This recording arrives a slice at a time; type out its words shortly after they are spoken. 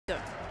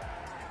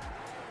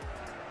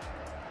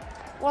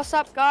What's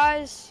up,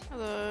 guys?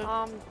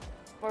 Hello.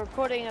 We're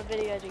recording a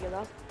video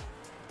together.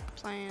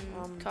 Playing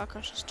Car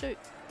Crushes 2.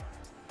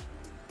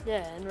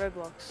 Yeah, in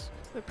Roblox.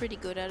 We're pretty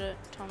good at it.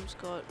 Tom's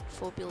got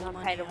 4 billion I'm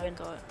money. pay to I win.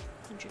 got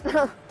 100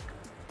 million.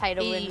 Pay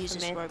to He win for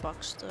uses me.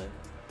 Robux though.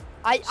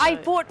 I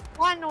bought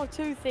 1 or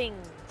 2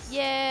 things.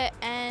 Yeah,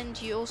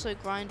 and you also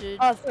grinded.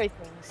 Oh, 3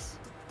 things.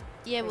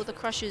 Yeah, well the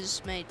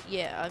crushes made.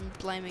 Yeah, I'm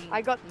blaming.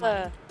 I got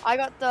money.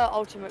 the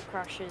ultimate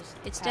crushes.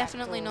 It's pack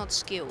definitely or- not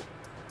skill.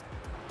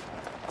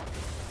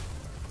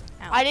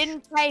 Ouch. I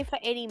didn't pay for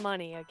any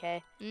money,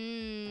 okay?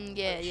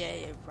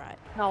 Yeah, right.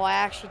 No, I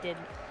actually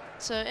didn't.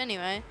 So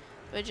anyway,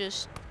 we're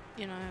just,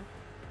 you know,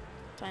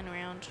 playing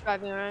around.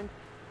 Driving around.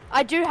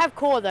 I do have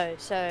core though,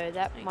 so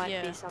that might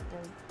Yeah. be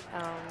something.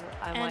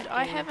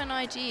 I have an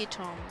idea,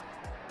 Tom.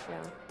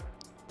 Yeah.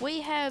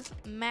 We have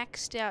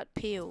maxed out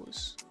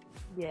peels.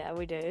 Yeah,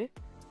 we do.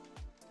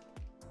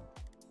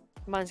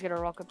 Mine's got a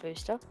rocket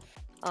booster.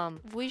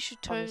 We should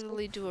obviously.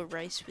 totally do a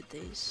race with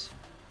these.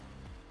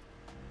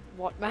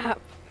 What map?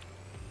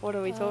 What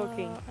are we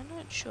talking? I'm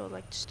not sure,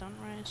 like stunt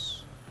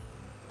race.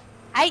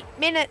 8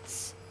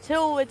 minutes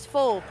till it's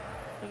full.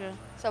 Okay.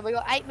 So we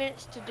got 8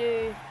 minutes to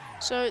do.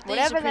 So these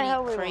Whatever are the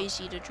hell we pretty want.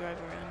 crazy to drive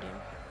around in,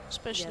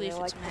 especially Yeah, if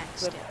they it's like to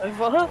maxed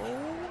flip out.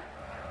 over.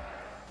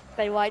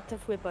 They like to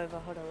flip over.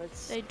 Hold on,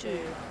 let's. They do,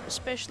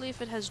 especially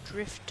if it has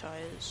drift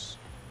tires,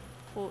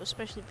 or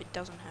especially if it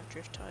doesn't have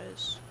drift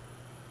tires.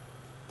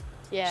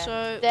 Yeah. So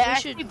they're we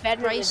actually should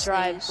better race to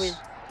drive these. with.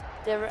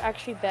 They're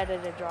actually better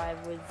to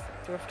drive with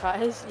drift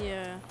tires.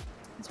 Yeah,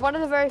 It's one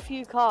of the very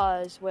few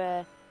cars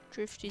where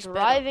drift is better.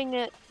 driving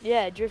it.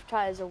 Yeah, drift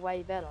tires are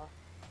way better.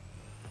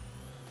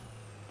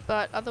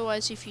 But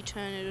otherwise, if you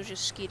turn, it'll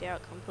just skid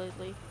out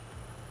completely.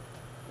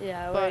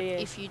 Yeah. But well, yeah.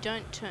 if you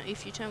don't turn,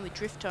 if you turn with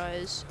drift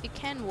tires, it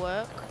can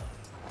work,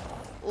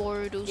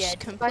 or it'll Yeah, it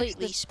just likes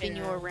completely to spin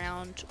you spin around.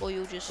 around, or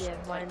you'll just Yeah,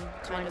 like, mine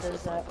kind of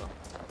does flip that. over,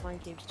 Mine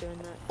keeps doing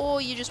that.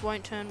 or you just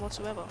won't turn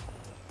whatsoever,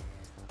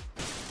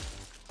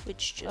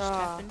 which just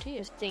happened here.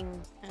 This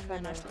thing And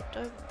then I kinda flipped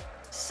over.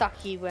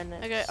 sucky when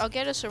it's. Okay, I'll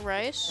get us a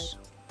race.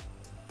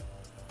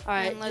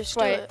 Alright, And let's just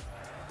do wait. it.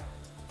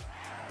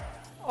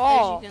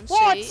 Oh, As you can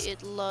what? see,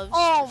 it loves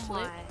Oh to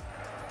flip. my!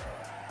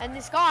 And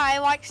this guy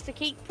likes to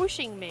keep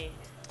pushing me.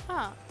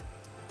 Ah,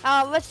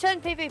 Let's turn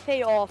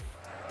PvP off.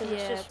 'Cause Yeah,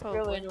 it's just probably.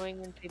 really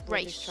annoying when people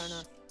are just trying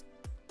to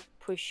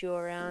push you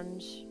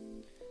around.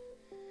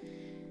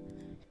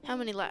 how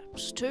many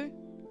laps? 2?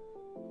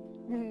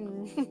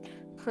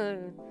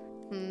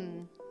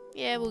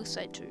 Yeah, we'll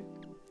say 2.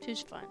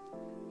 2's fine.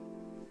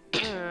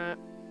 Alright,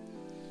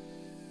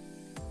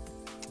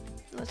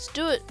 Let's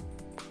do it.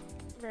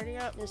 Ready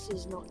up. this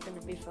is not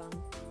gonna be fun.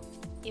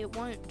 It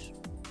won't.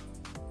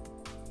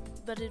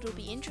 But it'll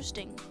be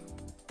interesting.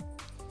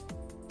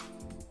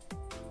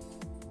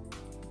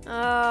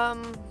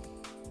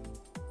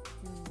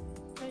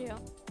 Ready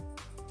up.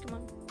 Come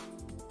on.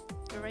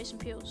 We're racing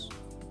peels.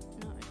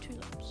 No, 2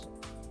 laps.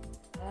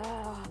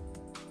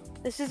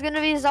 This is gonna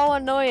be so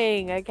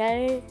annoying,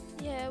 okay?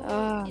 Yeah,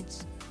 well,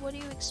 it's. What do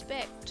you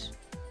expect?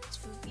 It's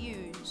for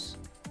views.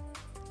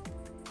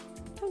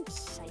 Don't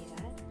say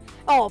that.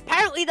 Oh,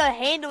 apparently the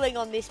handling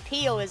on this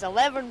peel is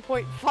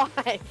 11.5.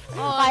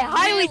 I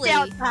highly really?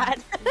 doubt that.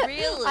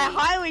 Really? I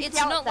highly It's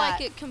doubt not that.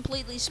 like it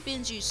completely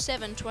spins you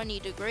 720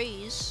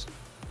 degrees.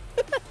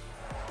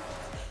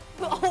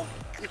 Oh,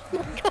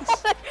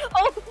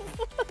 God.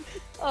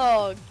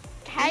 Oh, You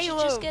should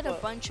Caleb. just get a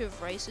bunch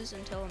of races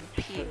and tell them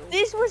peel.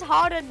 This was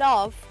hard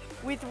enough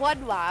with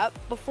 1 lap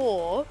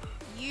before.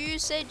 You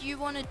said you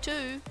wanted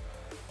 2.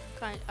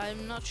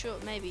 I'm not sure,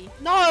 maybe.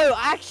 No,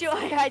 actually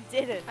I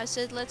didn't. I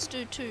said let's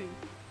do 2.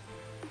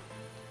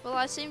 Well,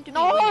 I seem to be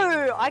No,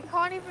 winning. I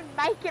can't even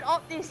make it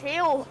up this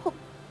hill.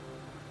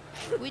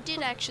 We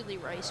did actually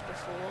race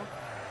before,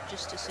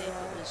 just to see if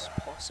it was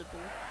possible.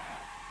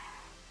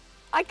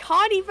 I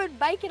can't even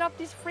make it up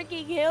this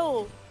freaking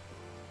hill.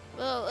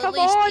 Well, at Come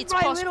least on, it's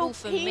my possible little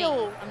for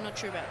peel. me. I'm not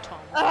sure about Tom.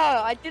 Oh,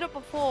 I did it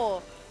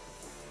before.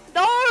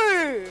 No!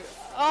 Oh,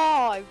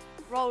 I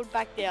rolled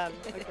back down.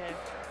 Okay.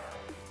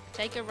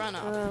 Take a run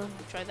up.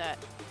 Try that.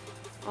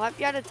 I might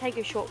be able to take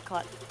a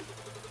shortcut.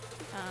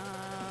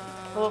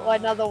 Um, Or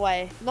another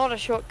way. Not a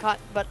shortcut,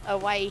 but a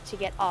way to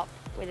get up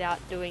without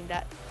doing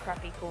that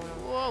crappy corner.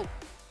 Whoa.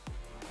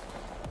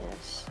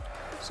 Yes.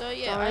 So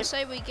yeah, I Alright.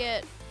 say we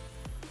get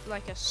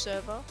like a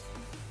server,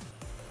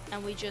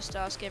 and we just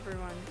ask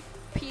everyone,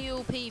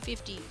 peel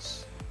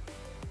P-50's.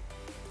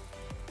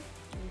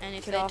 And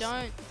if Could they ask-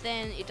 don't,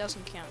 then it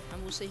doesn't count,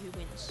 and we'll see who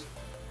wins.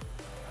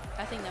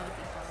 I think that would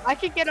be fun. I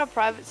could get a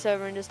private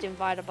server and just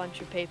invite a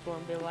bunch of people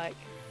and be like,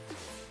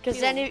 because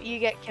then you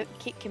get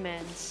kick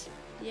commands.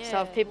 Yeah,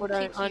 So if people we'll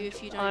don't kick you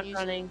if you don't aren't use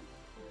running,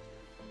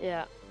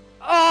 yeah.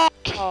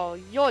 Oh,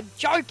 you're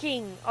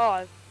joking. Oh,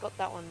 I got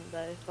that one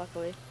though,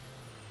 luckily.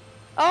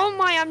 Oh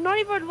my, I'm not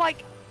even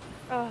like.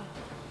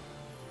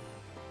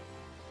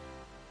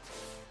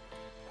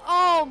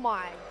 Oh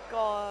my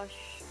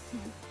gosh.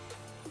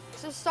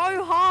 This is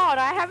so hard.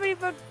 I haven't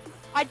even.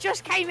 I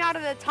just came out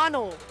of the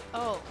tunnel.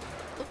 Oh,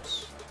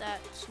 oops,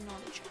 that's not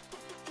a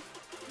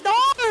checkpoint.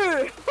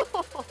 No!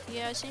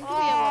 Yeah, I seem to be a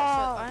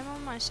lot further. I'm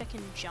on my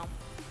second jump.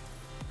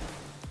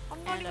 I'm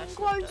not And I even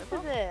flipped close to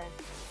over. there.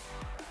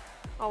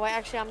 Oh wait,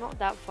 actually I'm not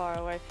that far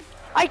away.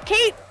 I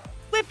keep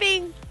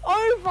flipping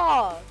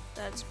over!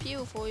 That's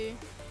pure for you.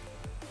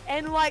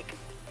 And like,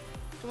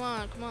 Come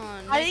on, come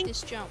on, I make think-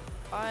 this jump.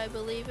 I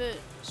believe it,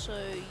 so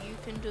you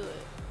can do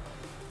it.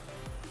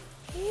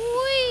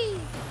 Whee!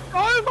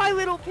 go my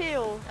little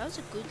peel! That was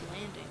a good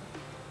landing.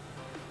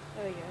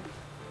 There we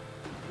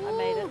go. I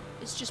made it. Woo!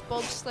 It's just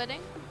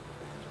bobsledding,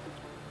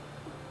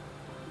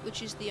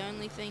 which is the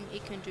only thing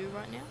it can do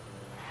right now.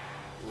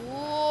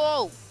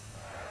 Whoa!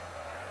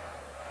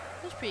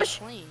 That's pretty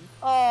clean.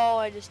 Oh,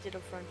 I just did a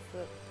front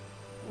flip.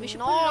 We should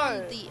no. put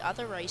it on the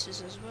other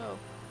races as well.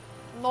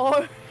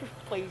 No,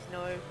 please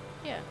no.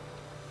 Yeah.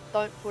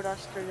 Don't put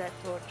us through that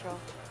torture.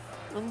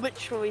 I'm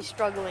literally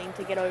struggling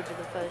to get over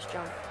the first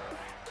jump.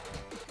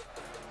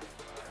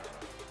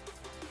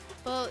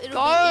 Well, it'll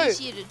Go! be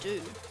easier to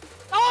do.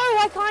 No,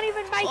 I can't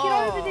even make it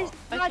over this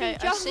bloody Okay,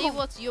 jump. I see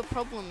what your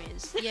problem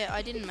is. Yeah,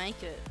 I didn't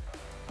make it.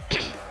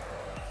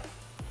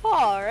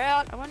 Far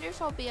out. I wonder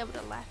if I'll be able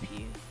to lap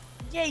you.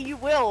 Yeah, you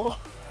will.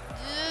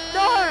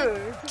 No!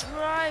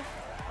 Drive!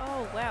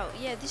 Oh, wow.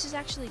 Yeah, this is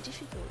actually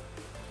difficult.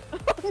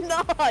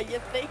 No, you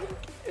think?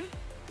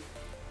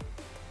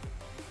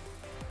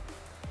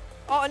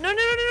 Oh, no, no, no,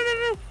 no, no,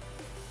 no.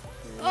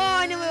 Oh,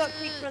 I nearly got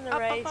kicked from the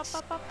race.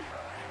 Up.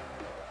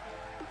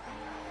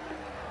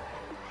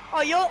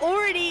 Oh, you're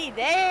already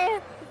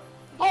there?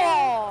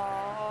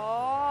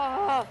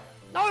 Oh.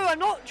 No, I'm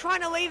not trying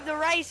to leave the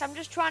race. I'm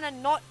just trying to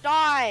not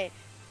die.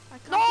 I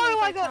can't No, believe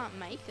I I got- can't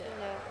make it.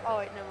 No. Oh,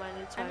 wait, never mind.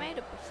 It's I fine. made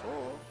it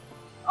before.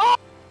 Oh!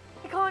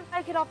 I can't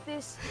make it up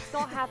this. It's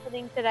not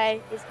happening today.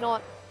 It's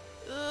not.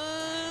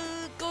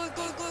 Go.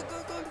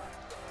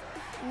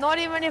 Not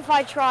even if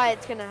I try,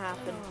 it's gonna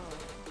happen.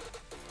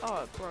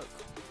 Oh, it broke.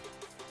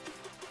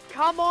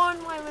 Come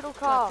on, my little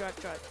car.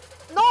 Drive.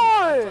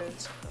 No! Got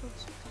this.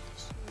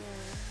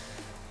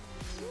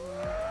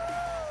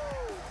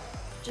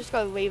 Just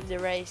go leave the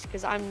race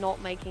because I'm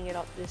not making it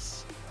up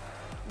this.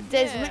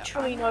 There's Yeah,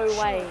 literally I'm no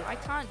not way. sure. I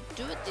can't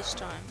do it this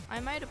time. I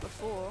made it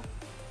before.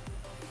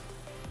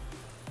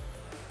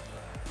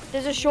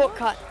 There's a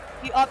shortcut.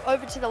 You up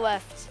over to the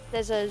left.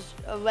 There's a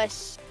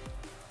less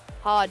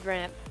hard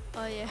ramp.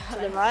 Oh yeah, To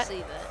the I right? see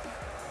that.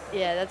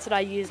 Yeah, that's what I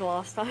used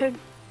last time.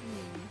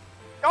 Hmm.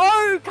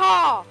 Go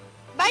car!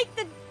 Make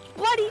the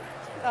bloody.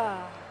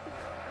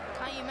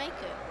 Can't you make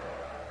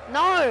it?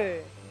 No.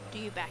 Do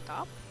you back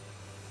up?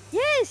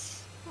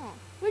 Yes. Oh.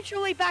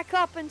 Literally back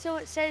up until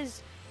it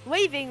says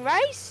leaving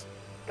race.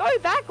 Go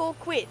back or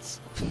quit.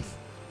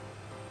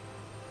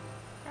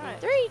 Right.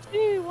 3,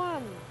 2,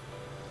 1.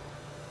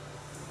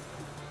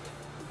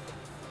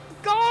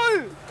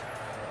 Go!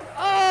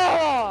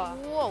 Oh!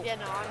 Whoa. Yeah,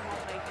 no, I'm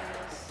not making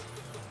this.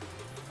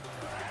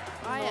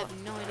 I not.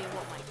 have no idea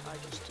what my car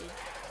just did.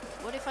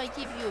 What if I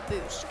give you a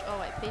boost? Oh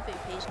wait,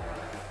 P-50's not on.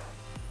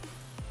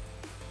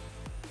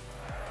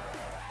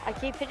 I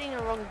keep hitting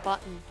the wrong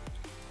button.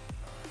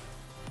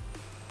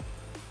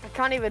 I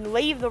can't even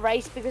leave the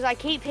race because I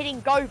keep hitting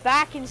go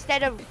back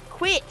instead of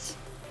quit.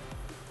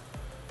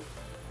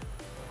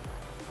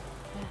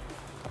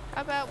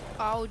 How about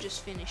I'll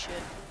just finish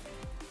it?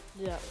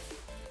 Yeah.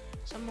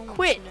 Someone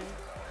Quit. wants to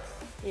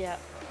know. Yeah.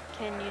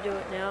 Can you do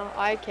it now?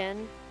 I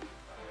can.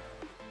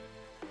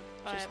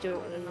 I Just do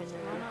haven't it got when enough you're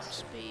in the run-up race.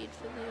 speed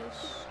for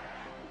this.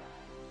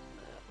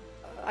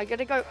 I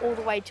gotta go all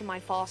the way to my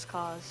fast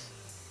cars.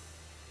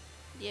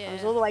 Yeah. I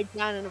was all the way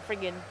down in the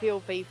friggin'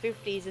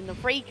 P-50's in the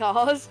free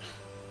cars.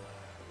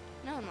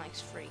 No one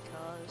likes free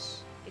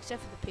cars.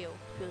 Except for the Peel.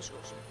 Peel's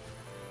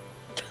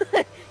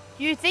awesome.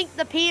 You think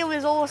the peel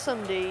is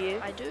awesome, do you?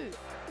 I do.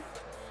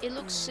 It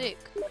looks sick.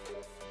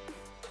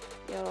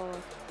 Yo.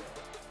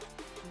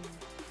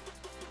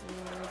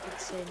 I could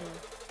say no.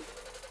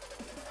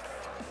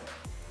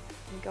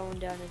 I'm going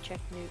down to check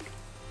nuke.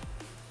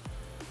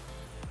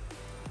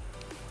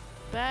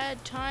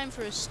 Bad time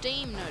for a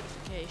Steam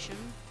notification.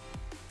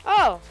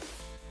 Oh!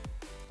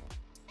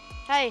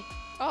 Hey.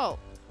 Oh.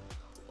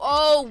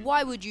 Oh,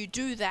 why would you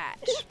do that?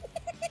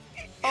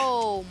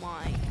 Oh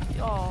my.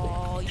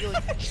 Oh, you're.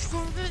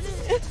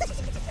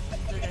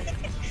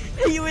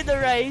 Are you in the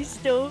race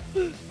still?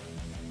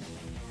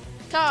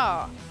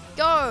 Car,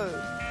 go.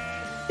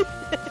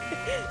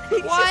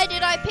 Why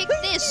did I pick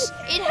this?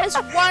 It has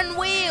one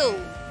wheel.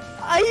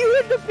 Are you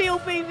in the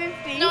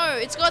P-50? No,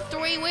 it's got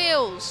 3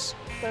 wheels.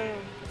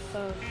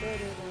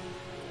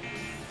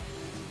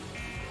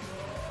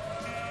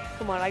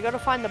 Come on, I gotta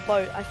find the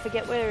boat. I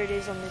forget where it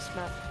is on this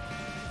map.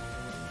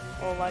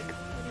 Or like,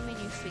 What do you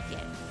mean you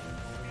forget?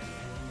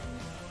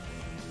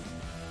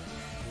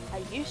 I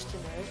used to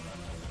know.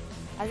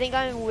 I think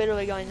I'm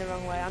literally going the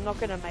wrong way. I'm not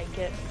gonna make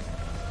it.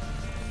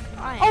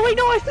 Oh wait,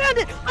 no, I found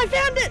it! I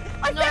found it!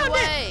 I No found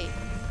way. it!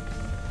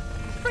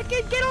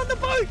 Freaking get on the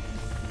boat!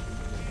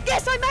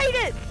 Yes, I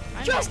made it!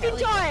 I'm Just a in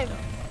time!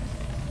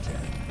 helicopter.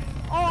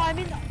 Oh, I'm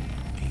in.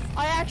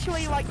 I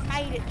actually like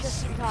made it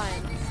just in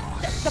time.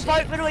 The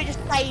boat literally just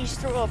phased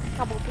through a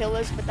couple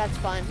pillars, but that's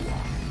fine.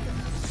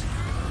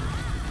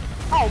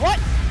 Oh, what?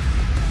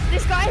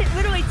 This guy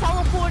literally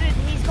teleported.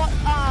 He's got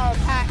a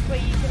pack where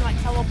you can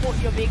like teleport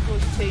your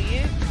vehicles to you,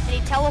 and he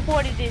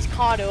teleported his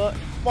car to it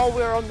while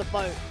we were on the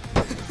boat.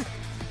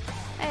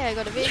 Hey, I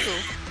got a vehicle.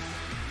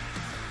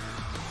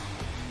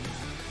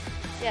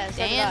 Yeah, so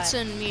Dance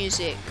and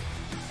music.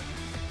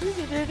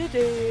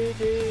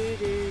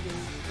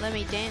 Let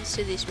me dance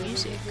to this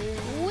music.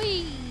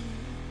 Whee!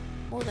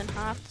 More than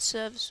half the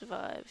server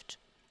survived.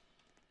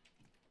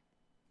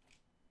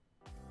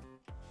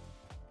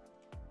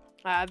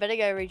 Alright, I better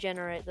go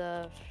regenerate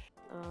the.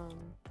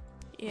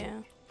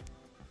 Yeah.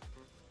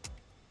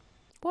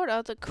 What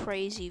other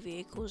crazy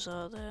vehicles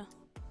are there?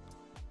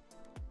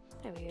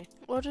 There we go.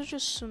 What are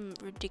just some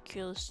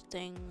ridiculous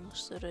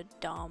things that are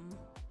dumb?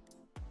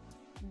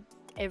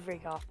 Every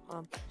car.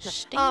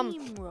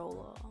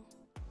 Steamroller.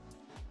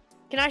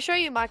 Can I show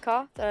you my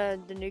car? The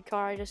new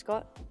car I just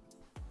got.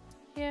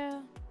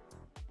 Yeah.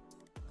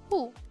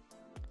 Ooh.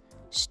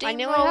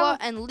 Steamroller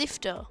and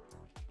lifter.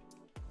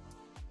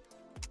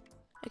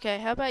 Okay,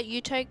 how about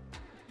you take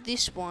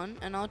this one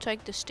and I'll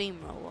take the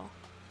steamroller.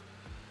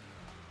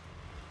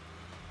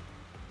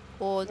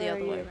 Or the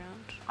other way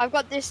around. I've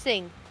got this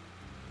thing.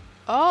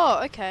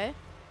 Oh, okay.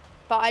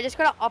 But I just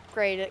gotta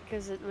upgrade it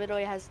because it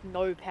literally has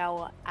no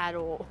power at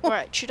all.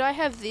 Alright, should I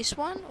have this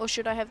one or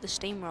should I have the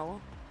steamroller?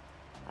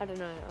 I don't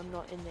know, I'm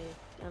not in the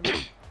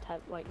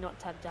not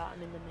tabbed out,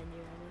 I'm in the menu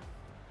right now.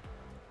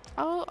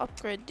 I'll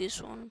upgrade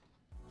this one.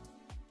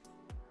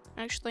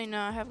 Actually no,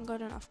 I haven't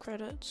got enough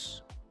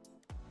credits.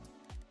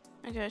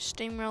 Okay,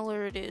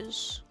 steamroller it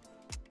is.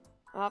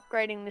 I'm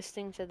upgrading this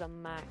thing to the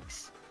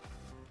max.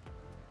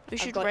 We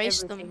should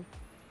race them.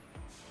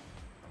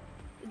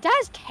 It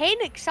has 10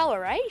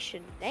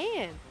 acceleration,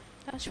 damn.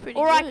 That's pretty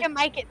or good. I can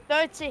make it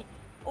 30,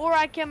 or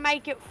I can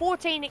make it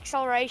 14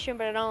 acceleration,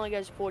 but it only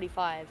goes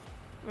 45.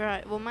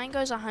 Right, well mine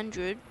goes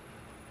 100.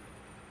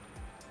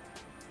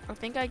 I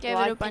think I gave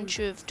it a bunch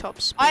of top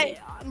speed.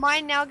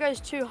 Mine now goes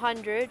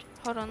 200.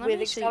 Hold on, let with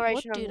me see.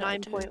 acceleration What of did I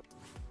do? 9.1.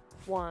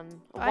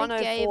 I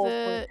gave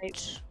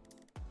it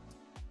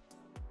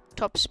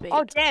top speed.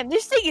 Oh damn,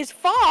 this thing is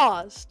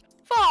fast!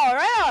 Far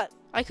out!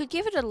 I could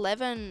give it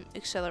 11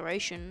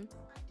 acceleration,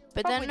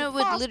 but Probably then the it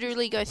would fastest.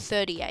 literally go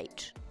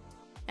 38.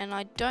 And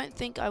I don't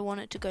think I want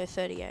it to go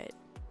 38.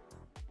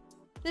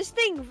 This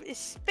thing is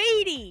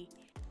speedy!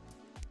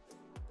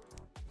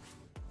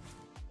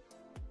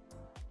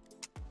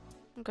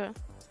 Okay.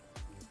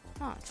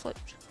 Oh, it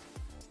flipped.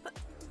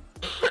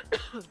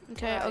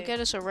 Okay, I'll Right. get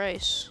us a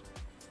race.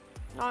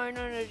 No,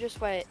 just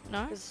wait.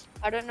 No? Because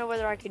I don't know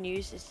whether I can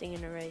use this thing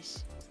in a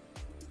race.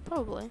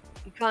 Probably.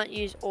 You can't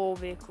use all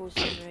vehicles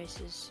in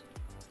races.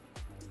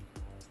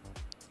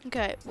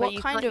 Okay, But what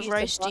you kind can't of use the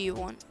race do you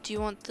button. want? Do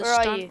you want the Where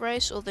are stunt you?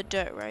 race or the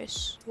dirt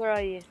race? Where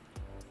are you?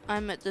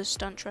 I'm at the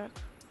stunt track.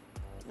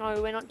 No,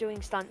 we're not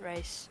doing stunt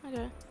race.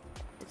 Okay.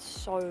 It's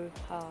so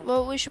hard.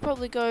 Well, we should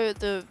probably go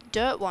the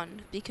dirt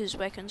one because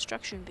we're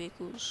construction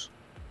vehicles.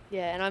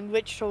 Yeah, and I'm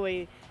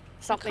literally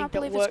something I can't that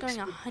believe works it's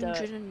going with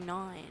dirt.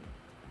 109.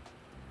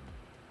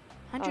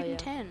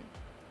 110.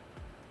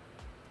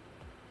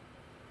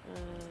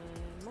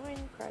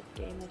 Minecraft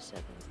Gamer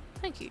 7.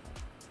 Thank you.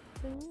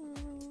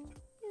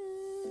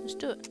 Let's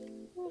do it.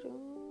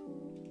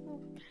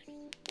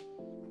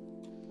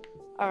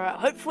 Alright,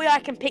 hopefully I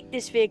can pick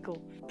this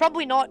vehicle.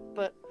 Probably not,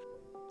 but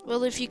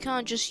Well, if you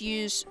can't just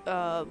use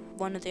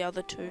one of the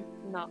other two,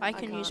 no, I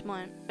can use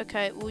mine.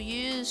 Okay, we'll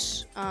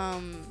use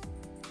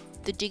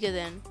the digger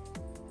then.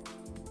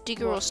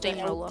 Digger or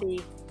steamroller.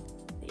 The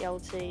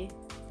LT.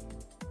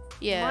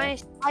 Yeah. I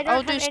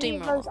I'll don't do have any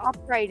of those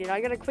upgraded.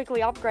 I gotta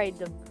quickly upgrade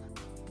them.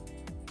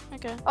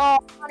 Okay. Oh,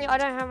 honey, I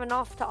don't have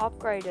enough to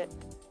upgrade it.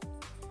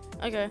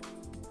 Okay.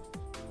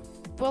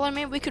 Well, I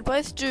mean, we could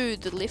both do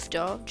the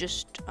lifter,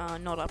 just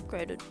not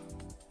upgraded,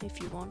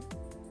 if you want.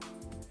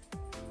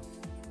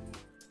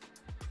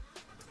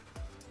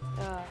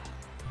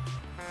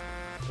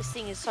 This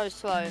thing is so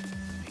slow.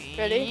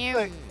 Ready?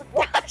 Yeah.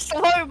 Look.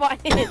 Slow my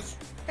is.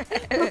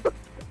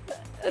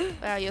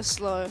 Wow, you're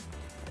slow.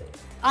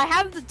 I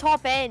have the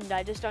top end.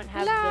 I just don't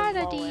have the low end.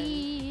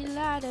 La-da-dee,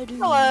 la-da-doo.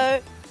 Hello.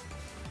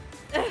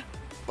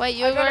 Wait, I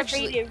you're gotta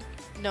actually... beat him.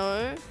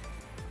 No.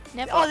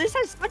 Never. Oh, this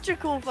has such a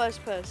cool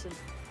first person.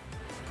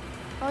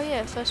 Oh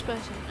yeah, first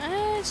person.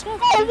 It's not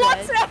Oh, too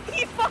what's bad. that? Are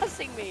you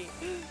fussing me?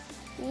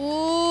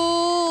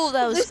 Ooh,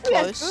 that was This thing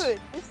is close.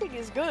 good. This thing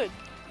is good.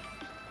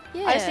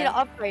 Yeah. I just need to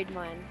upgrade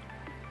mine.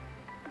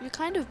 You're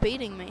kind of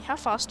beating me. How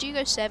fast do you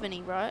go?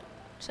 70, right?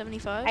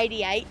 75?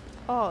 88.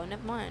 Oh,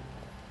 never mind.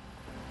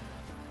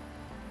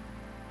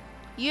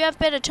 You have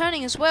better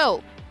turning as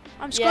well.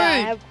 I'm screwed. Yeah, I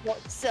have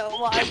what? So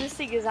what? This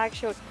thing is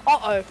actually.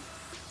 Uh-oh.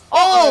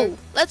 Oh,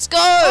 let's go.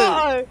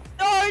 Uh-oh.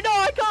 No,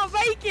 I can't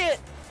make it.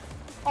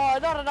 Oh,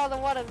 not another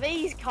one of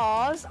these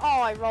cars.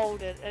 Oh, I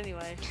rolled it.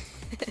 Anyway.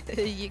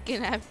 You're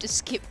gonna have to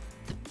skip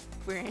the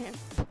ramp.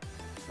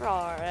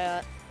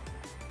 Right.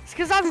 It's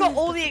because I've got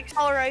all the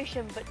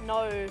acceleration, but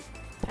no.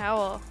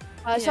 Power.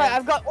 Sorry,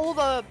 I've got all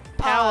the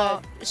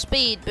Power.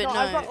 Speed, but no.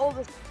 I've got all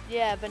the.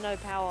 Yeah, but no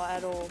power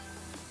at all.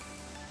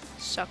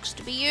 Sucks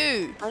to be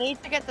you. I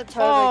need to get the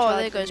turbocharger. Oh,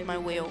 there goes my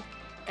wheel.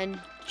 And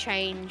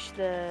change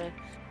the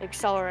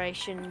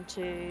acceleration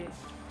to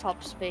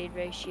top speed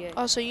ratio.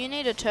 Oh, so you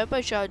need a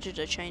turbocharger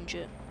to change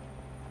it.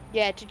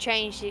 Yeah, to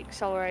change the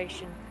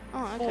acceleration.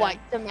 Oh, okay.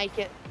 Like, to make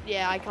it...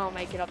 Yeah, I can't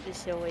make it up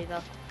this hill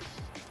either.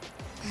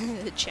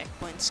 The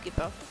checkpoint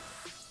skipper.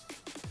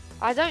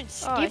 I don't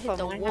skip I hit them.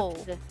 the I wall.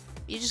 have to...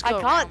 You just I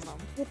go can't around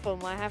them. skip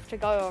them. I have to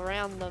go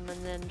around them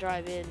and then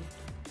drive in.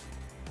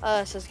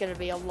 This is going to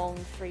be a long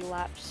 3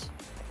 laps.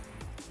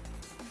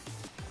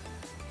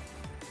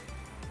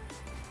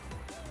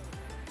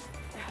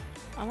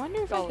 I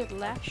wonder if I could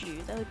lap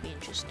you. That would be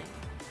interesting.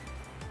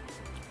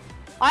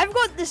 I've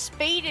got the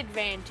speed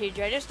advantage.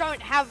 I just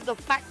don't have the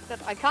fact that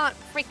I can't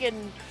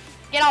freaking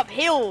get up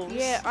hills.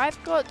 Yeah,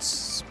 I've got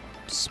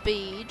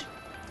speed,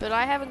 but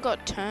I haven't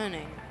got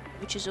turning,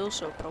 which is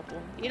also a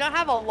problem. You don't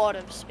have a lot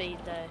of speed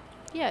though.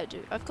 Yeah, I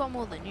do. I've got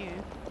more than you.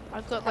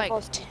 I've got like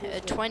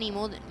 20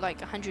 more than, like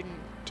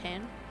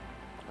 110.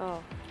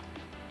 Oh.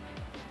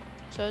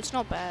 So it's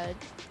not bad.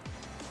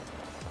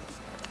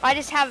 I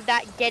just have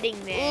that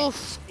getting there Oof.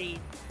 speed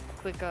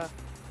quicker.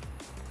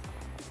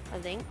 I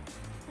think.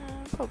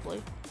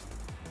 Probably.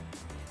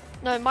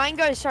 No, mine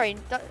goes,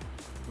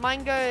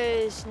 mine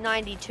goes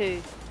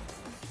 92.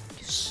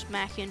 Just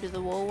smack into the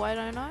wall, why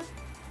don't I?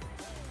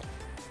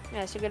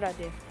 Yeah, it's a good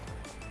idea.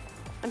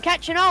 I'm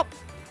catching up!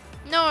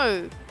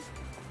 No!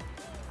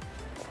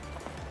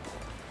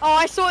 Oh,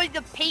 I saw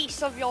the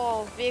piece of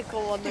your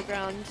vehicle on the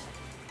ground.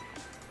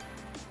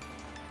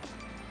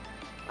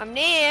 I'm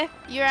near.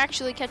 You're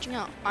actually catching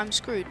up. I'm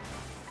screwed.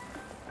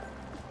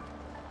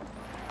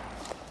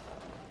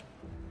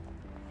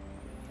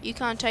 You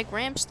can't take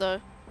ramps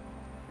though.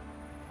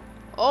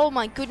 Oh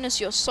my goodness,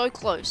 you're so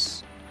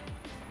close.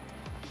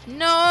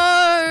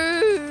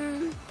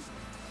 No!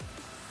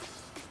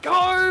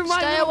 Go, my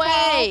Stay little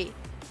away! pal.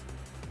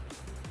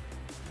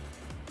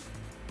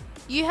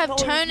 You have Oh,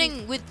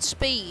 turning with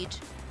speed.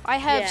 I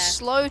have Yeah.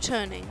 slow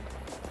turning.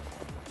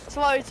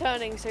 Slow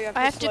turning, so you have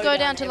to I have to slow go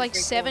down to like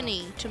every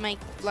 70 to make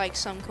like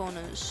some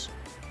corners.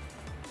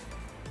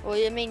 Well,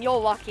 I mean, you're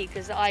lucky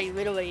because I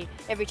literally,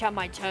 every time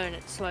I turn,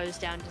 it slows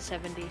down to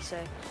 70, so.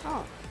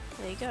 Oh,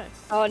 there you go.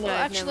 Oh, no. Well, never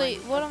actually,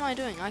 mind. what am I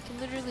doing? I can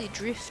literally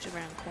drift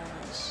around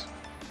corners.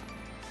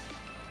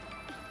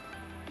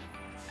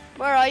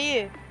 Where are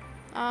you?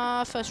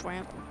 First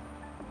ramp.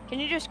 Can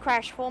you just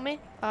crash for me?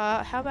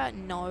 How about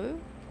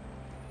no?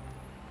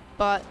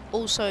 But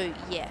also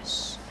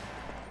yes.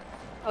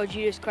 Oh, did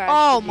you just crash?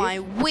 Oh, did you? my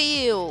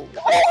wheel!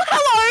 Oh,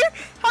 hello!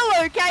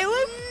 Hello,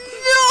 Caleb!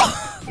 No!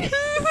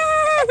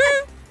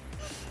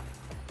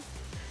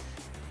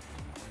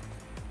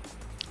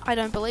 I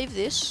don't believe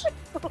this.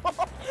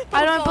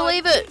 I don't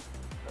believe it.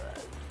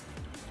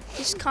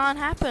 This can't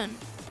happen.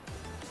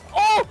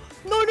 Oh!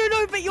 No, no,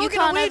 no, but you're You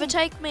gonna can't win.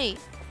 overtake me.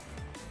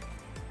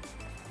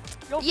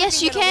 You're Yes,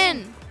 freaking you gonna can.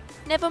 win.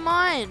 Never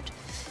mind.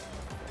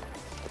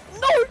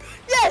 No!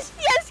 Yes,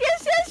 yes,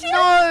 yes, yes, yes!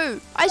 No!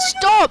 I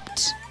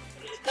stopped!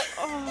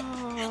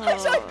 I'm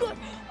so good.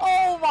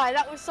 Oh my,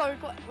 that was so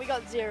good. We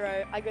got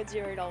 0. I got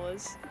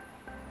 $0.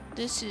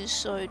 This is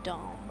so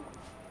dumb.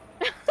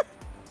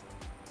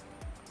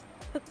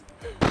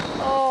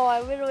 Oh, I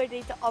literally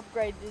need to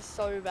upgrade this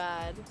so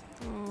bad.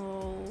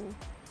 Oh.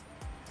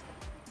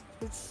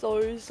 It's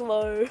so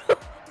slow.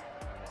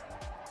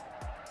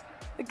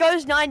 It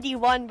goes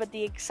 91, but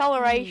the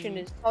acceleration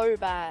is so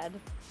bad.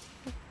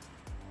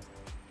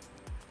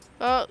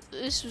 Well,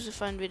 this was a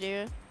fun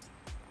video.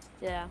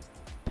 Yeah.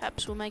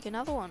 Perhaps we'll make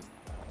another one.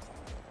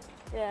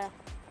 Yeah.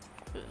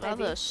 With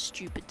other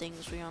stupid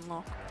things we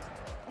unlock.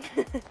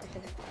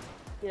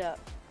 Yeah.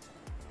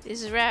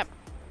 This is a wrap.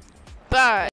 Bye.